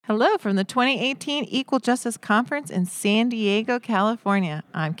Hello from the 2018 Equal Justice Conference in San Diego, California.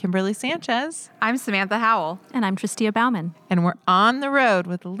 I'm Kimberly Sanchez. I'm Samantha Howell. And I'm Tristia Bauman. And we're on the road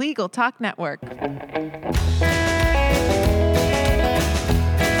with Legal Talk Network. And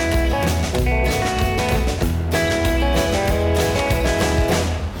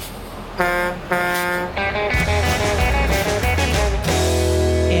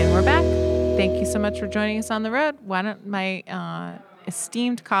we're back. Thank you so much for joining us on the road. Why don't my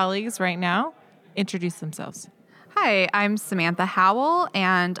esteemed colleagues right now introduce themselves? Hi, I'm Samantha Howell,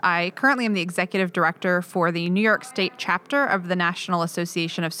 and I currently am the Executive Director for the New York State chapter of the National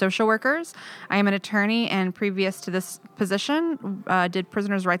Association of Social Workers. I am an attorney, and previous to this position, did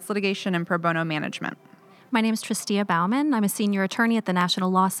prisoners' rights litigation and pro bono management. My name is Tristia Bauman. I'm a senior attorney at the National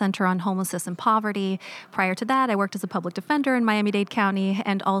Law Center on Homelessness and Poverty. Prior to that, I worked as a public defender in Miami-Dade County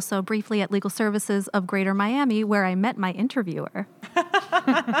and also briefly at Legal Services of Greater Miami, where I met my interviewer.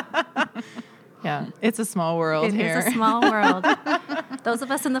 Yeah, it's a small world here. It is a small world. Those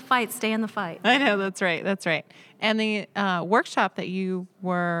of us in the fight stay in the fight. I know, that's right. That's right. And the workshop that you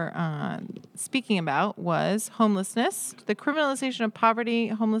were speaking about was homelessness, the criminalization of poverty,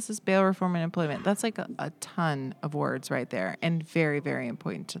 homelessness, bail reform, and employment. That's like a ton of words right there and very, very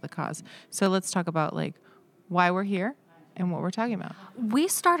important to the cause. So let's talk about why we're here and what we're talking about. We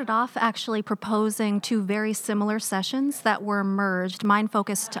started off actually proposing two very similar sessions that were merged. Mine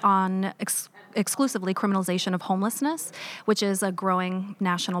focused on exclusively criminalization of homelessness, which is a growing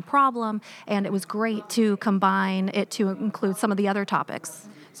national problem, and it was great to combine it to include some of the other topics.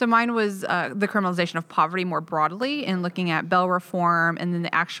 So mine was the criminalization of poverty more broadly in looking at bail reform and then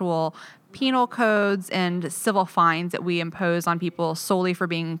the actual penal codes and civil fines that we impose on people solely for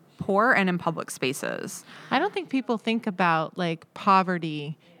being poor and in public spaces. I don't think people think about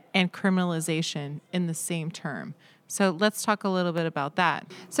poverty and criminalization in the same term. So let's talk a little bit about that.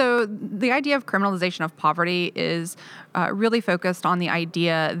 So the idea of criminalization of poverty is really focused on the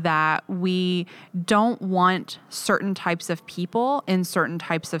idea that we don't want certain types of people in certain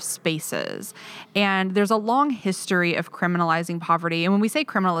types of spaces. And there's a long history of criminalizing poverty. And when we say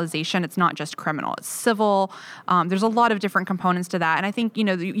criminalization, it's not just criminal, it's civil. There's a lot of different components to that. And I think, you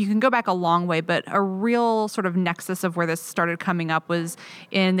can go back a long way, but a real sort of nexus of where this started coming up was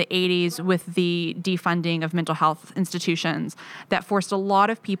in the 80s with the defunding of mental health institutions that forced a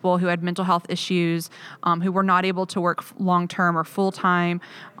lot of people who had mental health issues, who were not able to work long-term or full-time,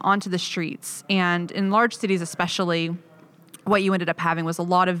 onto the streets. And in large cities especially, what you ended up having was a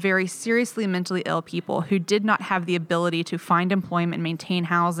lot of very seriously mentally ill people who did not have the ability to find employment, maintain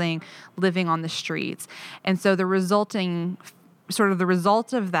housing, living on the streets. And so the result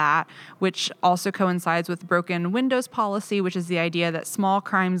of that, which also coincides with broken windows policy, which is the idea that small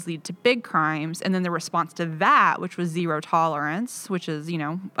crimes lead to big crimes, and then the response to that, which was zero tolerance, which is,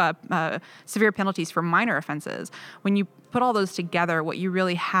 severe penalties for minor offenses. When you put all those together, what you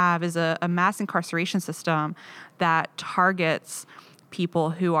really have is a mass incarceration system that targets people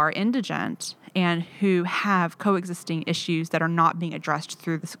who are indigent and who have coexisting issues that are not being addressed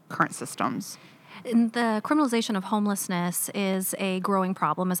through the current systems. And the criminalization of homelessness is a growing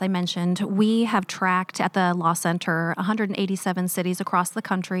problem, as I mentioned. We have tracked at the Law Center 187 cities across the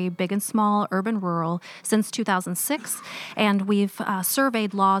country, big and small, urban, rural, since 2006. And we've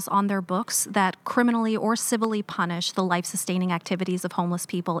surveyed laws on their books that criminally or civilly punish the life-sustaining activities of homeless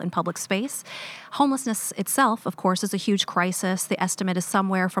people in public space. Homelessness itself, of course, is a huge crisis. The estimate is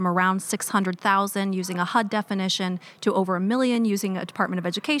somewhere from around 600,000 using a HUD definition to over 1 million using a Department of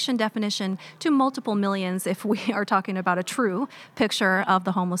Education definition to multiple millions if we are talking about a true picture of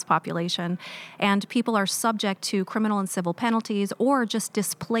the homeless population. And people are subject to criminal and civil penalties or just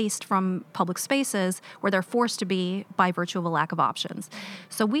displaced from public spaces where they're forced to be by virtue of a lack of options.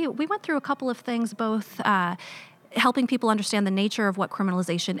 So we went through a couple of things, both helping people understand the nature of what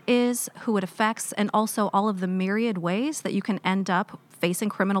criminalization is, who it affects, and also all of the myriad ways that you can end up facing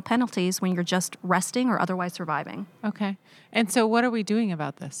criminal penalties when you're just resting or otherwise surviving. Okay. And so what are we doing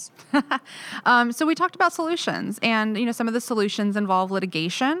about this? So we talked about solutions, and some of the solutions involve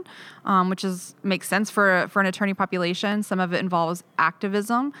litigation, which makes sense for an attorney population. Some of it involves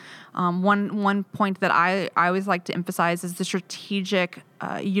activism. One point that I always like to emphasize is the strategic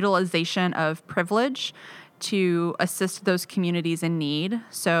utilization of privilege to assist those communities in need.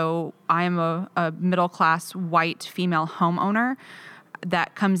 So I am a middle-class white female homeowner.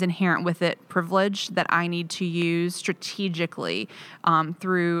 That comes inherent with it privilege that I need to use strategically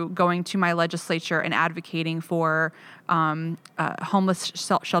through going to my legislature and advocating for homeless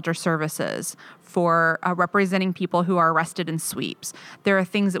shelter services, for representing people who are arrested in sweeps. There are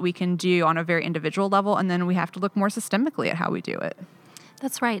things that we can do on a very individual level, and then we have to look more systemically at how we do it.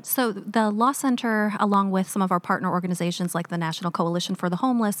 That's right. So the Law Center, along with some of our partner organizations like the National Coalition for the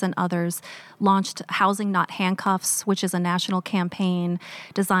Homeless and others, launched Housing Not Handcuffs, which is a national campaign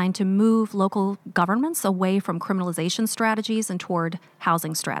designed to move local governments away from criminalization strategies and toward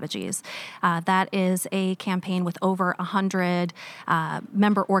housing strategies. That is a campaign with over 100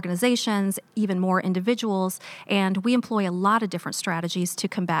 member organizations, even more individuals, and we employ a lot of different strategies to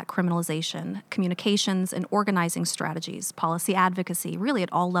combat criminalization: communications and organizing strategies, policy advocacy, really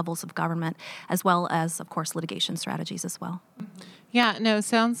at all levels of government, as well as, of course, litigation strategies as well. Yeah, no, it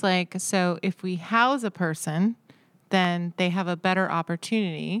sounds like, so if we house a person, then they have a better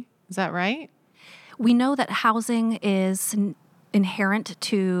opportunity. Is that right? We know that housing is inherent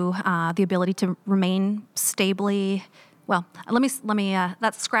to the ability to remain stably. Well, let me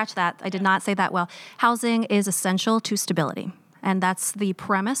let's scratch that. I did not say that well. Housing is essential to stability. And that's the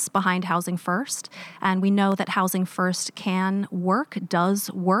premise behind Housing First. And we know that Housing First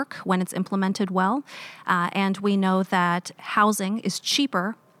does work when it's implemented well. And we know that housing is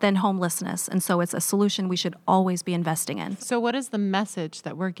cheaper than homelessness. And so it's a solution we should always be investing in. So what is the message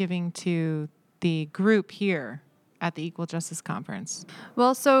that we're giving to the group here at the Equal Justice Conference?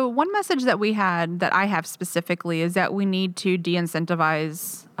 Well, so one message that I have specifically, is that we need to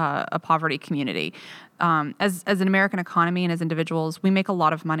de-incentivize a poverty community. As an American economy and as individuals, we make a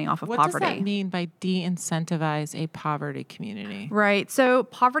lot of money off of poverty. What does that mean by de-incentivize a poverty community? Right. So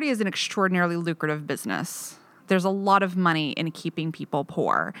poverty is an extraordinarily lucrative business. There's a lot of money in keeping people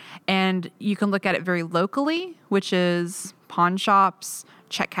poor. And you can look at it very locally, which is pawn shops,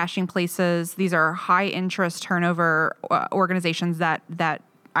 check cashing places. These are high interest turnover organizations that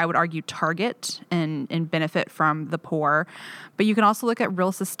I would argue target and benefit from the poor. But you can also look at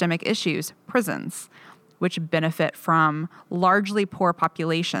real systemic issues, prisons, which benefit from largely poor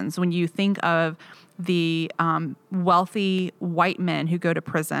populations. When you think of the wealthy white men who go to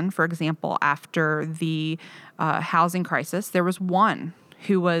prison, for example, after the housing crisis, there was one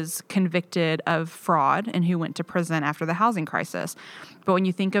who was convicted of fraud and who went to prison after the housing crisis. But when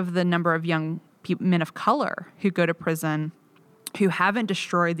you think of the number of young men of color who go to prison who haven't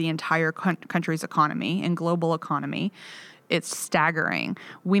destroyed the entire country's economy and global economy, it's staggering.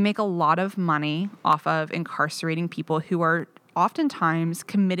 We make a lot of money off of incarcerating people who are oftentimes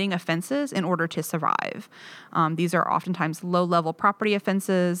committing offenses in order to survive. These are oftentimes low-level property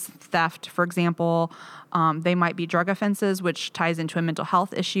offenses, theft, for example. They might be drug offenses, which ties into a mental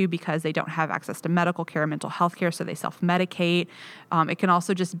health issue because they don't have access to medical care, mental health care, so they self-medicate. It can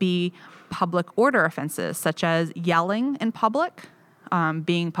also just be public order offenses, such as yelling in public,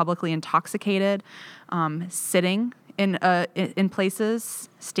 being publicly intoxicated, sitting in places,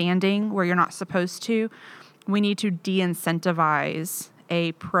 standing where you're not supposed to. We need to de-incentivize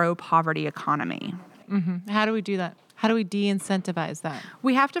a pro-poverty economy. Mm-hmm. How do we do that? How do we de-incentivize that?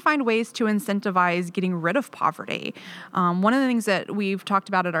 We have to find ways to incentivize getting rid of poverty. One of the things that we've talked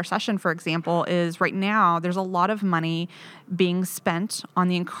about at our session, for example, is right now there's a lot of money being spent on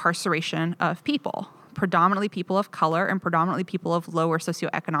the incarceration of people, predominantly people of color and predominantly people of lower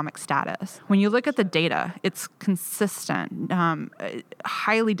socioeconomic status. When you look at the data, it's consistent,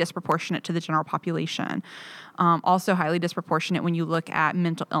 highly disproportionate to the general population. Also highly disproportionate when you look at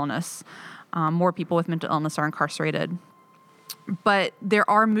mental illness. More people with mental illness are incarcerated. But there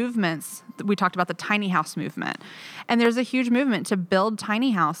are movements. We talked about the tiny house movement. And there's a huge movement to build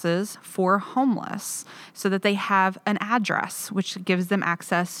tiny houses for homeless so that they have an address, which gives them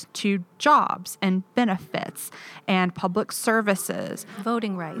access to jobs and benefits and public services.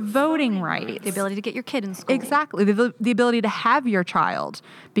 Voting rights. The ability to get your kid in school. Exactly. The ability to have your child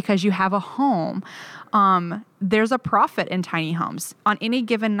because you have a home. There's a profit in tiny homes. On any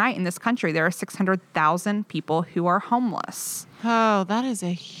given night in this country, there are 600,000 people who are homeless. Oh, that is a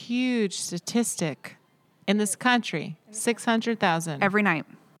huge statistic in this country. 600,000. Every night.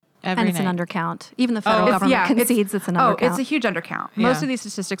 And it's an undercount. Even the federal government concedes it's an undercount. Oh, it's a huge undercount. Yeah. Most of these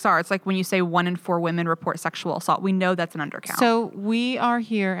statistics are. It's like when you say 1 in 4 women report sexual assault. We know that's an undercount. So we are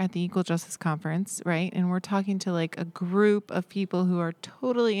here at the Equal Justice Conference, right? And we're talking to like a group of people who are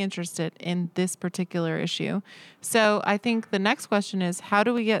totally interested in this particular issue. So I think the next question is, how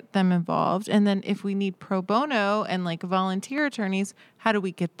do we get them involved? And then if we need pro bono and like volunteer attorneys, how do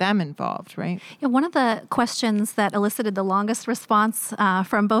we get them involved, right? Yeah, one of the questions that elicited the longest response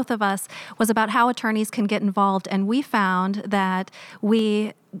from both of us was about how attorneys can get involved. And we found that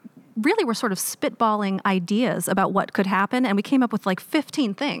we really were sort of spitballing ideas about what could happen, and we came up with like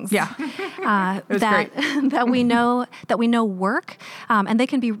 15 things. Yeah. That we know work, and they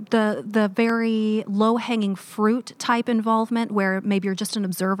can be the very low-hanging fruit type involvement where maybe you're just an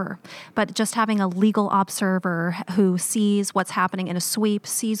observer, but just having a legal observer who sees what's happening in a sweep,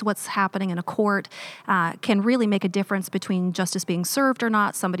 sees what's happening in a court, can really make a difference between justice being served or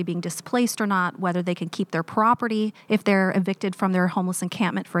not, somebody being displaced or not, whether they can keep their property if they're evicted from their homeless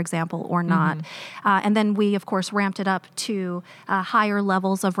encampment, for example, or not. And then we, of course, ramped it up to higher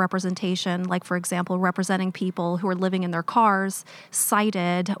levels of representation, like, for example, representing people who are living in their cars,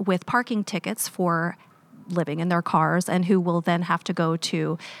 cited with parking tickets for living in their cars, and who will then have to go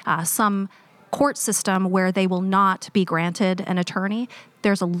to some court system where they will not be granted an attorney.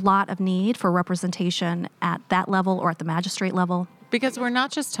 There's a lot of need for representation at that level or at the magistrate level. Because we're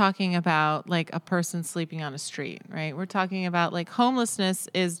not just talking about like a person sleeping on a street, right? We're talking about like homelessness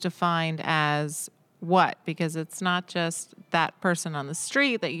is defined as what? Because it's not just that person on the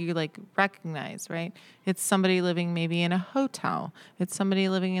street that you like recognize, right? It's somebody living maybe in a hotel. It's somebody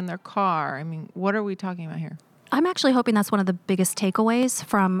living in their car. I mean, what are we talking about here? I'm actually hoping that's one of the biggest takeaways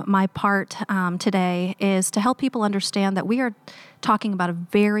from my part today, is to help people understand that we are talking about a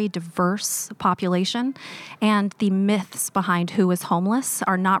very diverse population, and the myths behind who is homeless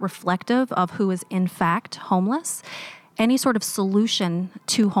are not reflective of who is in fact homeless. Any sort of solution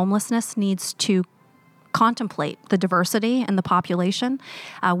to homelessness needs to contemplate the diversity in the population.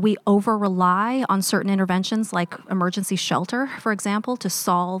 We over-rely on certain interventions like emergency shelter, for example, to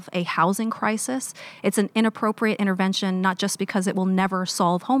solve a housing crisis. It's an inappropriate intervention, not just because it will never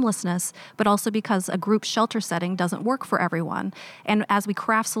solve homelessness, but also because a group shelter setting doesn't work for everyone. And as we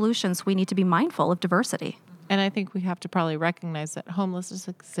craft solutions, we need to be mindful of diversity. And I think we have to probably recognize that homelessness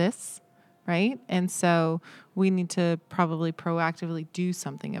exists, right? And so we need to probably proactively do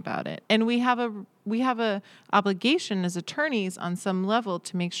something about it. And we have a obligation as attorneys on some level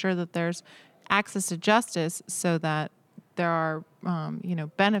to make sure that there's access to justice, so that there are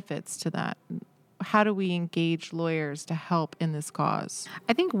benefits to that. How do we engage lawyers to help in this cause?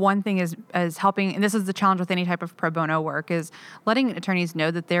 I think one thing is helping, and this is the challenge with any type of pro bono work, is letting attorneys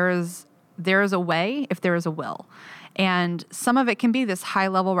know that there is a way if there is a will. And some of it can be this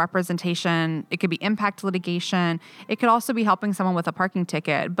high-level representation. It could be impact litigation. It could also be helping someone with a parking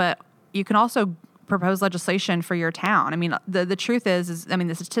ticket. But you can also propose legislation for your town. I mean, the truth is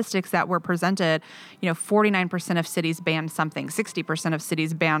the statistics that were presented, 49% of cities banned something, 60% of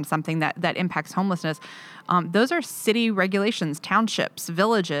cities banned something that impacts homelessness. Those are city regulations, townships,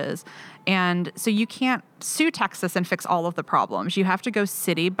 villages. And so you can't sue Texas and fix all of the problems. You have to go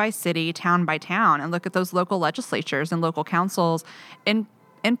city by city, town by town, and look at those local legislatures and local councils and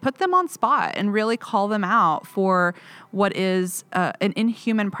put them on spot and really call them out for what is an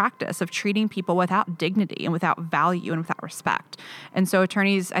inhuman practice of treating people without dignity and without value and without respect. And so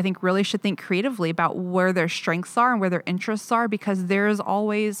attorneys, I think, really should think creatively about where their strengths are and where their interests are, because there's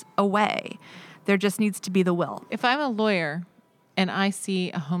always a way. There just needs to be the will. If I'm a lawyer and I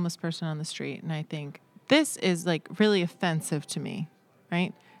see a homeless person on the street and I think, this is like really offensive to me,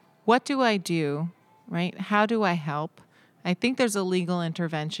 right? What do I do, right? How do I help? I think there's a legal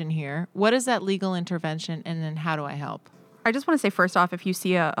intervention here. What is that legal intervention, and then how do I help? I just want to say, first off, if you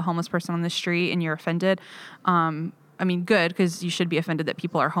see a homeless person on the street and you're offended, good, because you should be offended that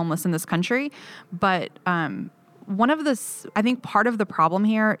people are homeless in this country. But I think part of the problem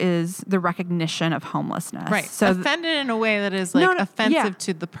here is the recognition of homelessness. Right. So offended in a way that is offensive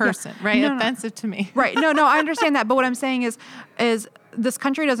to the person, right? Offensive to me. Right. No, I understand that. But what I'm saying is this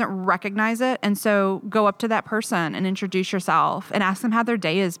country doesn't recognize it. And so go up to that person and introduce yourself and ask them how their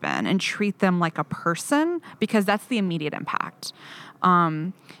day has been and treat them like a person, because that's the immediate impact.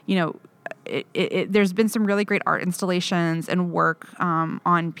 There's been some really great art installations and work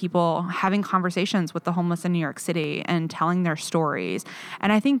on people having conversations with the homeless in New York City and telling their stories.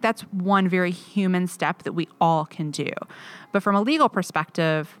 And I think that's one very human step that we all can do. But from a legal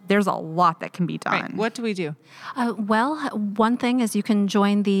perspective, there's a lot that can be done. Right. What do we do? Well, one thing is you can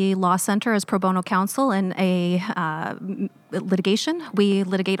join the Law Center as pro bono counsel in a litigation. We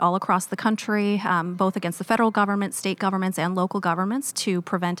litigate all across the country, both against the federal government, state governments, and local governments, to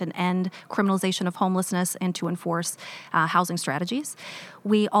prevent and end criminalization of homelessness and to enforce housing strategies.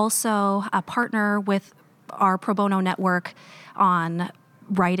 We also partner with our pro bono network on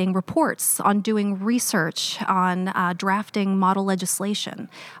writing reports, on doing research, on drafting model legislation,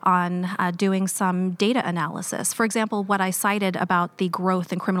 on doing some data analysis. For example, what I cited about the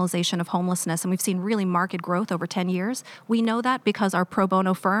growth and criminalization of homelessness, and we've seen really marked growth over 10 years. We know that because our pro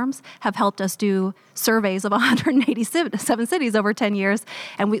bono firms have helped us do surveys of 187 cities over 10 years,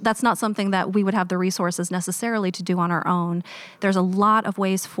 and that's not something that we would have the resources necessarily to do on our own. There's a lot of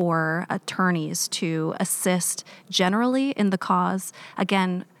ways for attorneys to assist generally in the cause.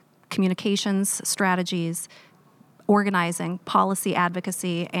 Again, communications strategies, organizing, policy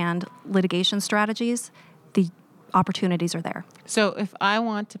advocacy, and litigation strategies, the opportunities are there. So if I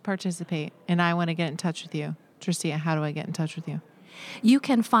want to participate and I want to get in touch with you, Tristia, how do I get in touch with you? You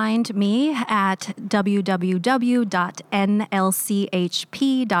can find me at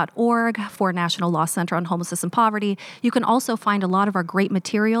www.nlchp.org for National Law Center on Homelessness and Poverty. You can also find a lot of our great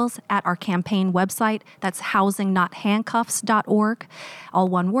materials at our campaign website. That's housingnothandcuffs.org, all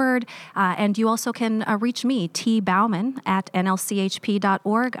one word. And you also can reach me, T. Bauman, at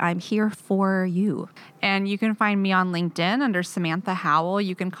nlchp.org. I'm here for you. And you can find me on LinkedIn under Samantha Howell.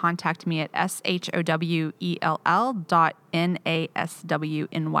 You can contact me at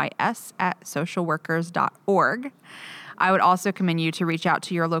showell.naswnys@socialworkers.org. I would also commend you to reach out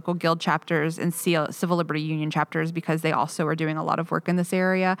to your local guild chapters and civil liberty union chapters, because they also are doing a lot of work in this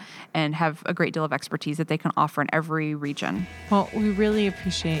area and have a great deal of expertise that they can offer in every region. Well, we really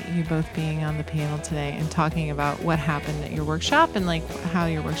appreciate you both being on the panel today and talking about what happened at your workshop and like how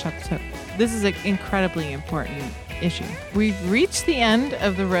your workshop took. This is an incredibly important issue. We've reached the end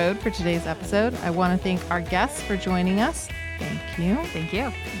of the road for today's episode. I want to thank our guests for joining us. Thank you. Thank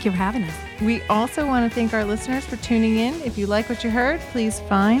you. Thank you for having us. We also want to thank our listeners for tuning in. If you like what you heard, please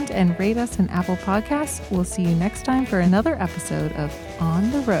find and rate us in Apple Podcasts. We'll see you next time for another episode of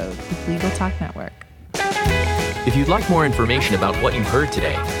On the Road with Legal Talk Network. If you'd like more information about what you've heard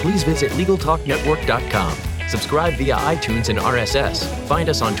today, please visit LegalTalkNetwork.com. Subscribe via iTunes and RSS. Find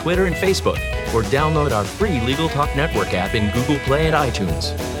us on Twitter and Facebook, or download our free Legal Talk Network app in Google Play and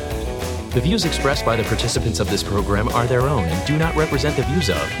iTunes. The views expressed by the participants of this program are their own and do not represent the views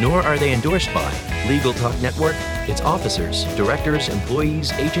of, nor are they endorsed by, Legal Talk Network, its officers, directors,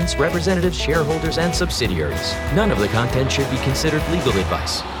 employees, agents, representatives, shareholders, and subsidiaries. None of the content should be considered legal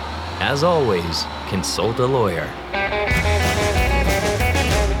advice. As always, consult a lawyer.